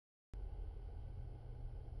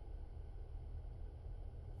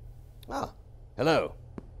Ah, hello.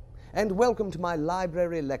 And welcome to my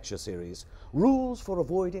library lecture series, Rules for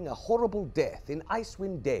Avoiding a Horrible Death in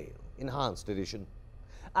Icewind Dale, Enhanced Edition.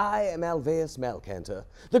 I am Alveus Malcanter,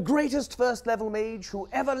 the greatest first-level mage who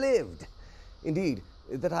ever lived. Indeed,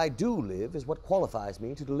 that I do live is what qualifies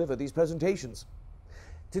me to deliver these presentations.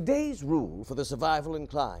 Today's rule for the survival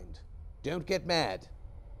inclined: don't get mad,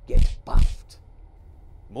 get buffed.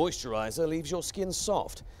 Moisturizer leaves your skin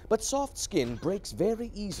soft, but soft skin breaks very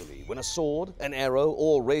easily when a sword, an arrow,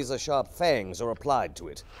 or razor-sharp fangs are applied to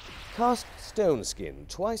it. Cast stone skin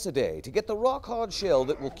twice a day to get the rock-hard shell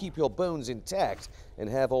that will keep your bones intact and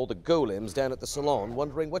have all the golems down at the salon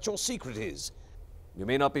wondering what your secret is. You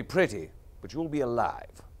may not be pretty, but you'll be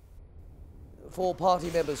alive. For party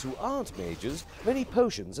members who aren't mages, many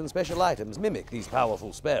potions and special items mimic these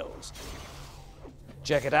powerful spells.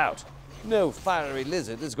 Check it out. No fiery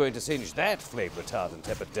lizard is going to singe that flame-retardant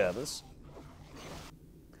epidermis.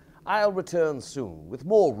 I'll return soon with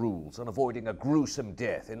more rules on avoiding a gruesome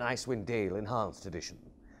death in Icewind Dale Enhanced Edition.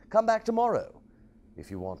 Come back tomorrow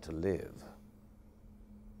if you want to live.